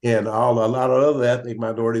 and a lot of other ethnic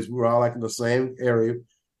minorities. We were all like in the same area,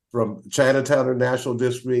 from Chinatown International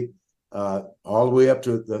District all the way up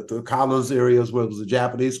to the Collins areas where it was the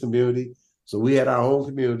Japanese community. So we had our own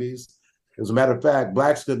communities. As a matter of fact,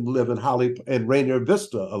 blacks couldn't live in Rainier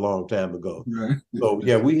Vista a long time ago. Right. So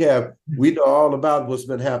yeah, we know all about what's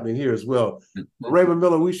been happening here as well. Raymond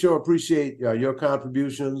Miller, we sure appreciate your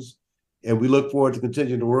contributions, and we look forward to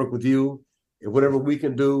continuing to work with you and whatever we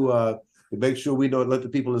can do to make sure we know, let the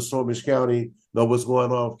people in Snohomish County know what's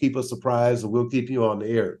going on. Keep us surprised, and we'll keep you on the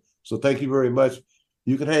air. So thank you very much.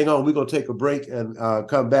 You can hang on. We're going to take a break and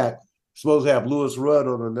come back. Supposed to have Lewis Rudd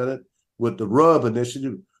on in a minute with the RUB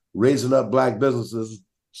initiative, raising up Black businesses.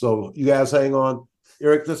 So you guys hang on.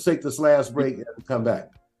 Eric, let's take this last break and come back.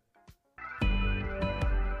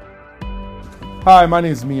 Hi, my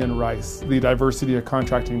name is Mian Rice, the Diversity and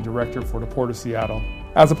Contracting Director for the Port of Seattle.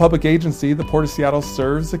 As a public agency, the Port of Seattle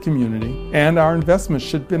serves the community, and our investments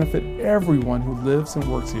should benefit everyone who lives and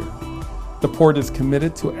works here. The Port is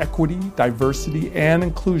committed to equity, diversity, and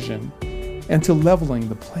inclusion, and to leveling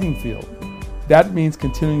the playing field. That means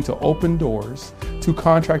continuing to open doors to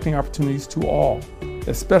contracting opportunities to all,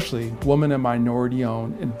 especially women and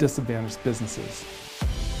minority-owned and disadvantaged businesses.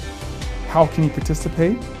 How can you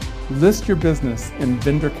participate? List your business in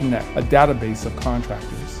Vendor Connect, a database of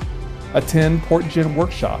contractors. Attend PortGen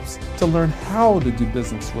workshops to learn how to do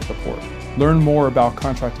business with the Port. Learn more about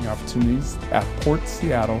contracting opportunities at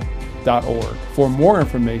portseattle.org. For more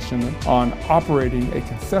information on operating a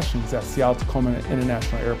concessions at Seattle-Tacoma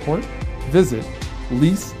International Airport, visit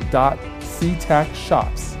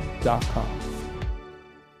lease.ctacshops.com.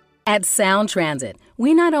 At Sound Transit,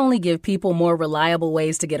 we not only give people more reliable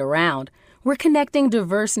ways to get around, we're connecting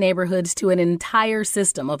diverse neighborhoods to an entire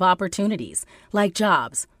system of opportunities, like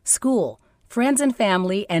jobs, school, friends and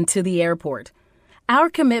family, and to the airport. Our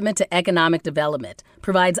commitment to economic development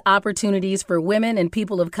provides opportunities for women and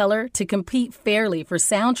people of color to compete fairly for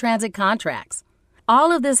Sound Transit contracts.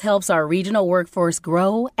 All of this helps our regional workforce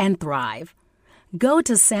grow and thrive. Go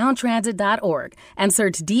to soundtransit.org and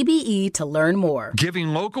search DBE to learn more.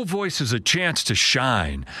 Giving local voices a chance to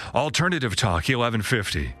shine. Alternative Talk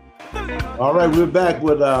 1150. All right, we're back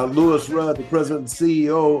with Lewis Rudd, the president and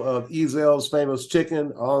CEO of Ezel's Famous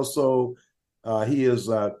Chicken. Also, he has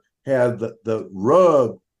had the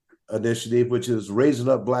RUB initiative, which is raising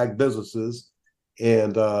up Black businesses.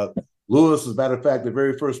 And Lewis, as a matter of fact, the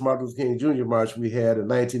very first Martin Luther King Jr. march we had in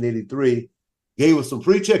 1983 gave us some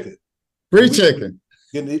free chicken. Free chicken.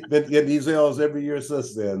 Been getting Ezel's every year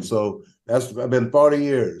since then. So that's been 40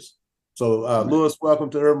 years. So Lewis, welcome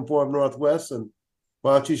to Urban Forum Northwest. And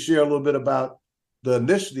why don't you share a little bit about the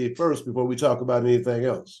initiative first before we talk about anything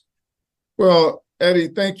else? Well, Eddie,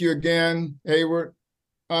 thank you again. Hayward,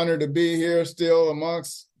 honored to be here still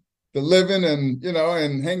amongst the living and,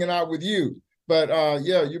 and hanging out with you. But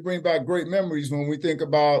you bring back great memories when we think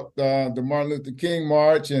about the Martin Luther King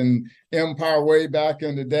March and Empire way back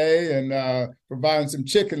in the day, and providing some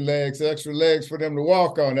chicken legs, extra legs for them to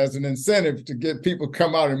walk on as an incentive to get people to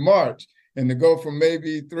come out and march. And to go from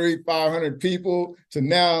maybe 300-500 people to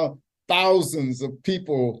now thousands of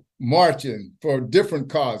people marching for different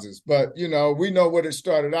causes. But, we know what it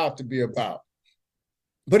started out to be about.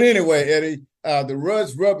 But anyway, Eddie, the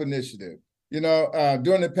RUB initiative,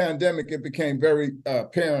 during the pandemic, it became very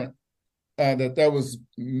apparent that there was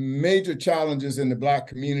major challenges in the Black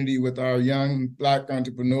community with our young Black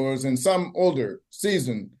entrepreneurs and some older,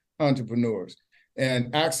 seasoned entrepreneurs.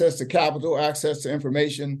 And access to capital, access to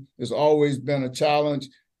information has always been a challenge.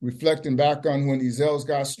 Reflecting back on when Ezel's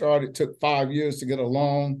got started, it took 5 years to get a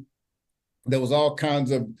loan. There was all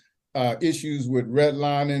kinds of issues with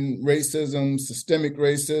redlining, racism, systemic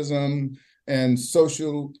racism, and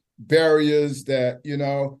social barriers that,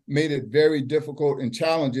 made it very difficult and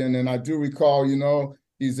challenging. And I do recall,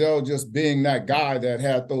 Ezel just being that guy that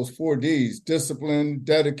had those 4 Ds: discipline,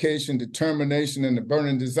 dedication, determination, and the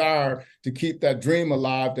burning desire to keep that dream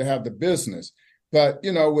alive, to have the business. But,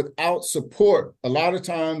 without support, a lot of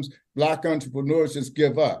times Black entrepreneurs just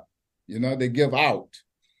give up, they give out.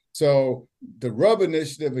 So the RUB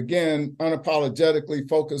initiative, again, unapologetically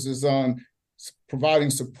focuses on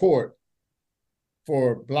providing support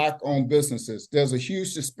for Black-owned businesses. There's a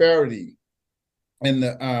huge disparity in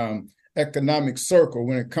the economic circle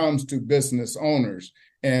when it comes to business owners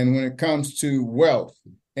and when it comes to wealth.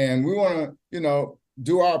 And we want to,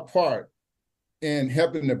 do our part in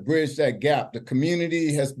helping to bridge that gap. The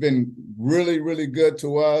community has been really, really good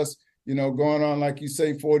to us. going on, like you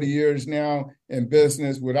say, 40 years now in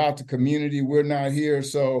business. Without the community, we're not here.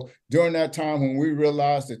 So during that time when we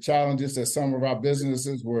realized the challenges that some of our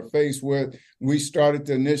businesses were faced with, we started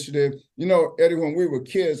the initiative. Eddie, when we were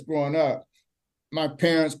kids growing up, my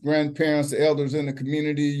parents, grandparents, the elders in the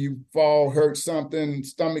community, you fall, hurt something,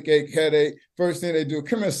 stomach ache, headache. First thing they do,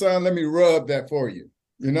 come here, son, let me rub that for you.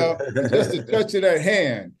 Just the touch of that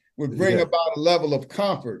hand would bring about a level of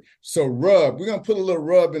comfort. So we're going to put a little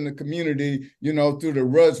rub in the community, through the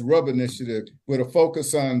RUDS Rub Initiative with a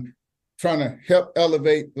focus on trying to help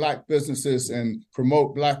elevate Black businesses and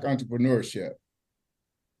promote Black entrepreneurship.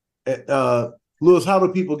 Louis, how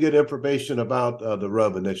do people get information about the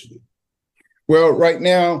RUB Initiative? Well, right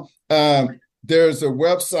now, there's a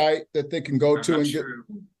website that they can go to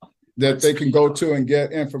and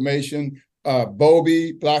get information.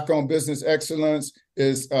 BOBI, Black-Owned Business Excellence,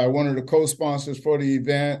 is one of the co-sponsors for the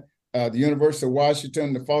event. The University of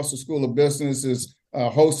Washington, the Foster School of Business, is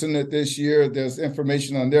hosting it this year. There's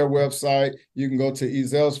information on their website. You can go to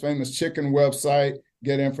Ezel's Famous Chicken website,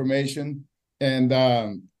 get information.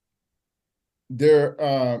 And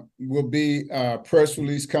there will be a press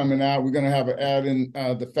release coming out. We're going to have an ad in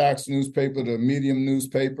the Facts newspaper, the Medium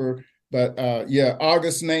newspaper. But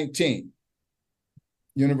August 19th,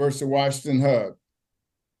 University of Washington Hub.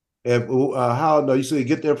 And you say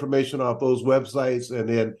get the information off those websites, and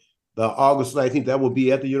then the August 19th, that will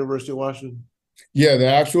be at the University of Washington? Yeah, the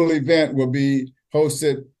actual event will be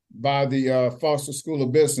hosted by the Foster School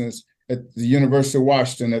of Business at the University of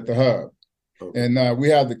Washington at the Hub. Okay. And we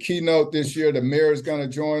have the keynote this year. The mayor is going to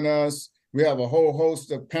join us. We have a whole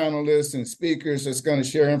host of panelists and speakers that's going to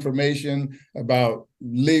share information about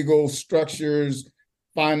legal structures,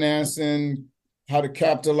 financing, how to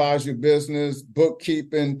capitalize your business,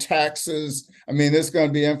 bookkeeping, taxes. I mean, there's going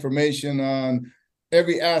to be information on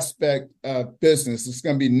every aspect of business. It's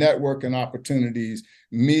going to be networking opportunities,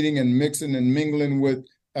 meeting and mixing and mingling with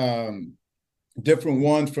different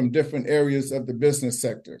ones from different areas of the business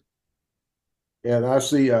sector. And I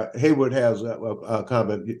see Hayward has a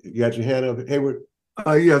comment. You got your hand up, Hayward?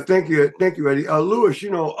 Thank you, Eddie. Louis,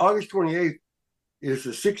 August 28th is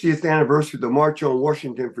the 60th anniversary of the March on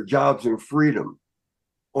Washington for Jobs and Freedom.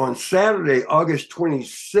 On Saturday, August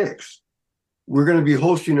 26th, we're going to be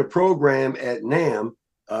hosting a program at NAM,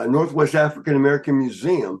 Northwest African American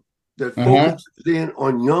Museum, that focuses in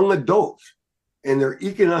on young adults and their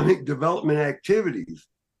economic development activities.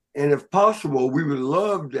 And if possible, we would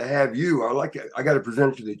love to have you, I got to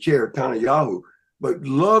present to the chair, Tanayahu, but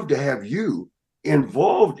love to have you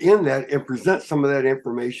involved in that and present some of that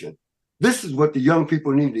information. This is what the young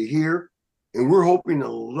people need to hear. And we're hoping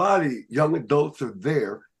a lot of young adults are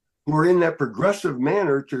there who are in that progressive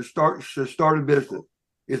manner to start a business.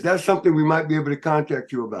 Is that something we might be able to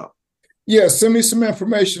contact you about? Yeah, send me some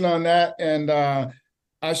information on that. And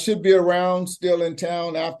I should be around, still in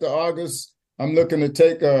town after August. I'm looking to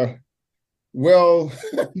take a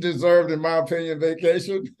well-deserved, in my opinion,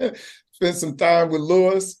 vacation, spend some time with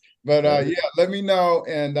Louis. But let me know.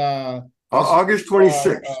 And August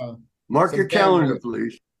 26th. Mark your calendar,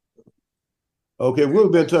 please. Okay, we'll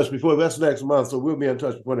be in touch before. That's next month, so we'll be in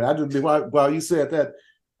touch before that. While you said that,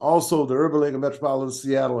 also the Urban League of Metropolitan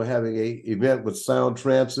Seattle are having an event with Sound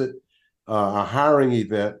Transit, a hiring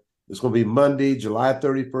event. It's going to be Monday, July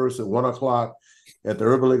 31st at 1 o'clock at the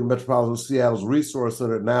Urban League of Metropolitan Seattle's Resource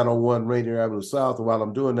Center at 901 Rainier Avenue South. And while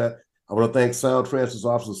I'm doing that, I want to thank Sound Transit's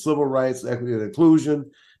Office of Civil Rights, Equity, and Inclusion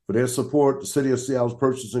for their support, the City of Seattle's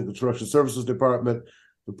Purchasing and Construction Services Department,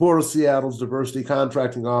 the Port of Seattle's Diversity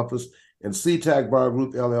Contracting Office, and SeaTac Bar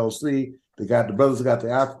Group, LLC. The brothers got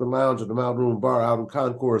the African Lounge at the Mountain Room Bar out in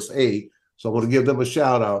Concourse A. So I want to give them a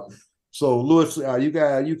shout out. So Louis,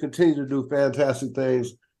 you continue to do fantastic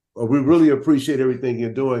things. We really appreciate everything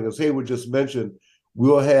you're doing. As Hayward just mentioned,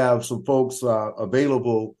 we'll have some folks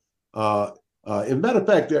available. In matter of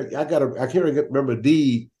fact, I can't remember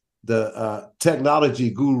the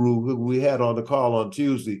technology guru who we had on the call on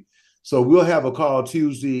Tuesday. So we'll have a call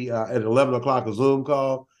Tuesday at 11 o'clock, a Zoom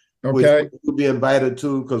call. Okay. Which you'll be invited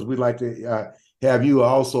to, because we'd like to have you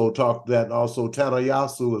also talk to that. And also, Tana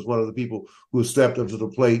Yasu is one of the people who stepped up to the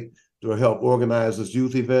plate to help organize this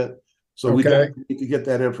youth event. So we need to get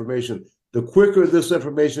that information. The quicker this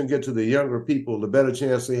information gets to the younger people, the better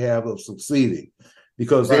chance they have of succeeding,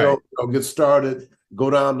 because they don't get started,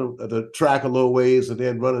 go down the track a little ways, and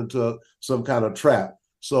then run into some kind of trap.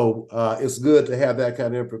 So it's good to have that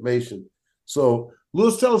kind of information. So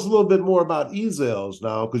Louis, tell us a little bit more about Ezel's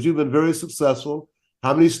now, because you've been very successful.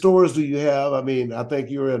 How many stores do you have? I mean, I think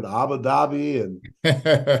you're in Abu Dhabi and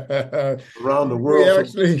around the we world.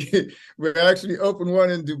 actually we actually opened one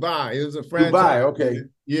in Dubai. It was a franchise. Dubai, okay.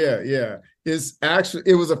 Yeah.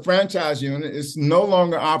 It was a franchise unit. It's no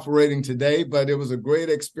longer operating today, but it was a great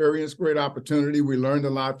experience, great opportunity. We learned a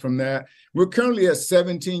lot from that. We're currently at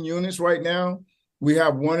 17 units right now. We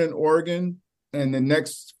have one in Oregon, and the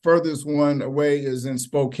next furthest one away is in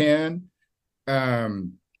Spokane.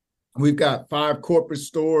 We've got 5 corporate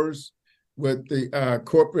stores with the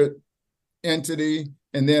corporate entity.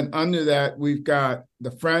 And then under that, we've got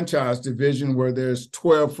the franchise division where there's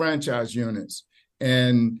 12 franchise units.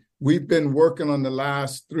 And we've been working on the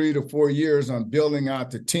last 3 to 4 years on building out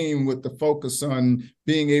the team with the focus on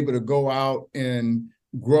being able to go out and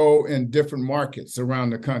grow in different markets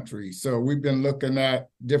around the country. So we've been looking at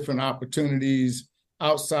different opportunities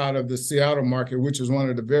outside of the Seattle market, which is one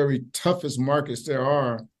of the very toughest markets there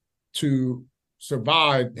are to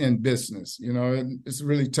survive in business. You know, it's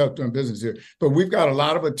really tough doing business here. But we've got a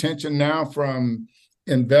lot of attention now from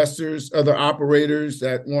investors, other operators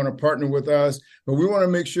that want to partner with us. But we want to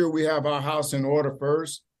make sure we have our house in order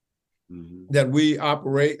first, that we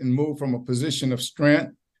operate and move from a position of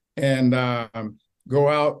strength and go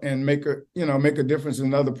out and make a difference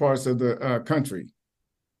in other parts of the country.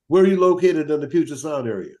 Where are you located in the Puget Sound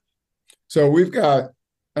area? So we've got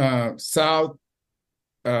South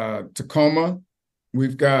Tacoma,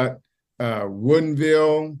 we've got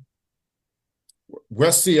Woodinville,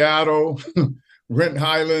 West Seattle, Renton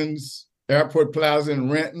Highlands, Airport Plaza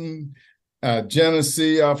in Renton,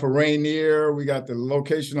 Genesee off of Rainier. We got the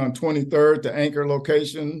location on 23rd, the anchor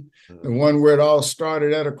location, the one where it all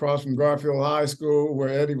started at across from Garfield High School, where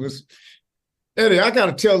Eddie, I got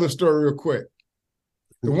to tell this story real quick.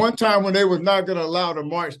 The one time when they was not going to allow the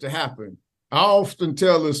march to happen, I often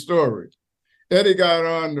tell this story. Eddie got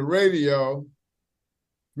on the radio,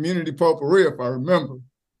 Community Potpourri, if I remember,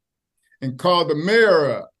 and called the mayor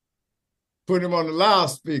up, put him on the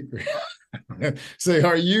loudspeaker, say,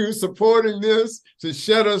 are you supporting this to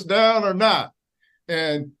shut us down or not?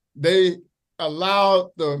 And they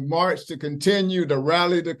allowed the march to continue, the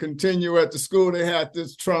rally to continue at the school. They had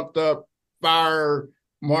this trumped up fire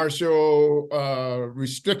martial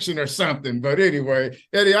restriction or something. But anyway,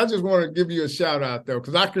 Eddie, I just want to give you a shout out though,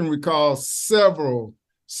 because I can recall several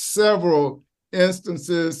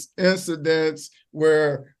incidents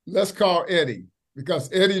where, let's call Eddie,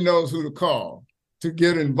 because Eddie knows who to call to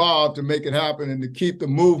get involved, to make it happen and to keep the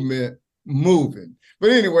movement moving.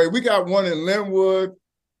 But anyway, we got one in Linwood.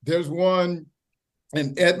 There's one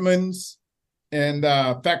in Edmonds and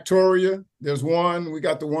Factoria. There's one. We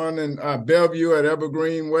got the one in Bellevue at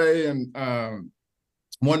Evergreen Way and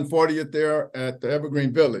 140th there at the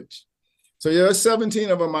Evergreen Village. So yeah, there's 17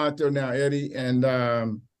 of them out there now, Eddie, and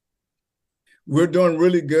we're doing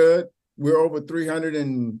really good. We're over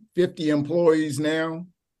 350 employees now.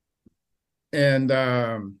 And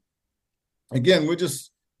again,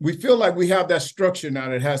 we feel like we have that structure now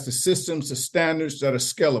that has the systems, the standards that are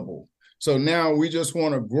scalable. So now we just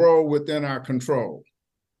want to grow within our control.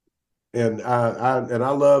 And I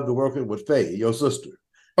love the working with Faye, your sister.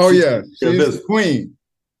 Oh, yeah. She's the queen.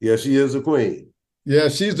 Yeah, she is the queen. Yeah,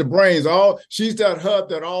 she's the brains. She's that hub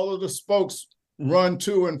that all of the spokes run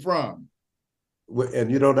to and from.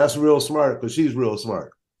 And, that's real smart because she's real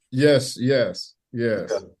smart. Yes. Yeah.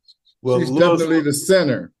 Well, she's Louis, definitely the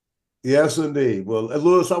center. Yes, indeed. Well,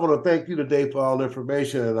 Louis, I want to thank you today for all the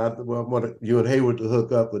information, and I want you and Hayward to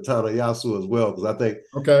hook up with Tana Yasu as well, because I think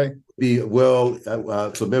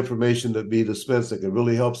some information to be dispensed that can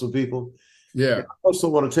really help some people. Yeah. I also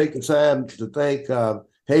want to take the time to thank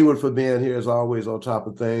Hayward for being here, as always, on top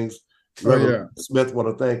of things. Reverend Smith, want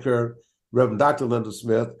to thank her. Reverend Dr. Linda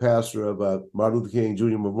Smith, pastor of Martin Luther King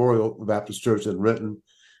Jr. Memorial Baptist Church in Renton.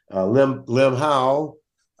 Lem Howell,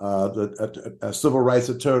 a civil rights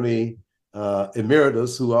attorney,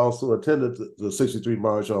 Emeritus, who also attended the 63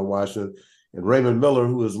 March on Washington, and Raymond Miller,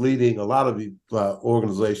 who is leading a lot of the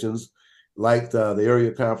organizations like the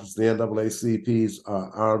Area Conference, the NAACP's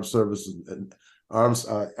Armed Services and Arms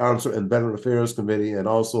and Veteran Affairs Committee, and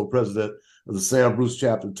also president of the Sam Bruce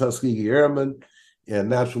Chapter Tuskegee Airmen, and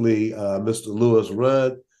naturally Mr. Louis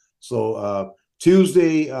Rudd. So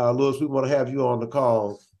Tuesday, Louis, we want to have you on the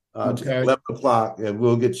call. 11 o'clock, and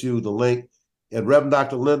we'll get you the link. And Reverend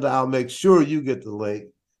Dr. Linda, I'll make sure you get the link.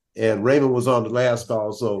 And Raymond was on the last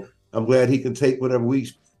call, so I'm glad he can take whatever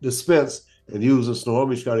we dispense and use in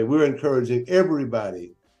Snohomish County. We're encouraging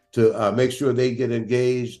everybody to make sure they get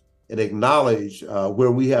engaged and acknowledge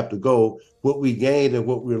where we have to go, what we gained and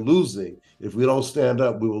what we're losing. If we don't stand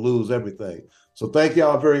up, we will lose everything. So thank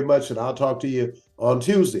y'all very much, and I'll talk to you on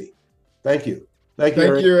Tuesday. Thank you. Thank you,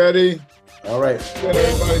 Thank you, Eddie. All right. Good,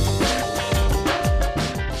 everybody.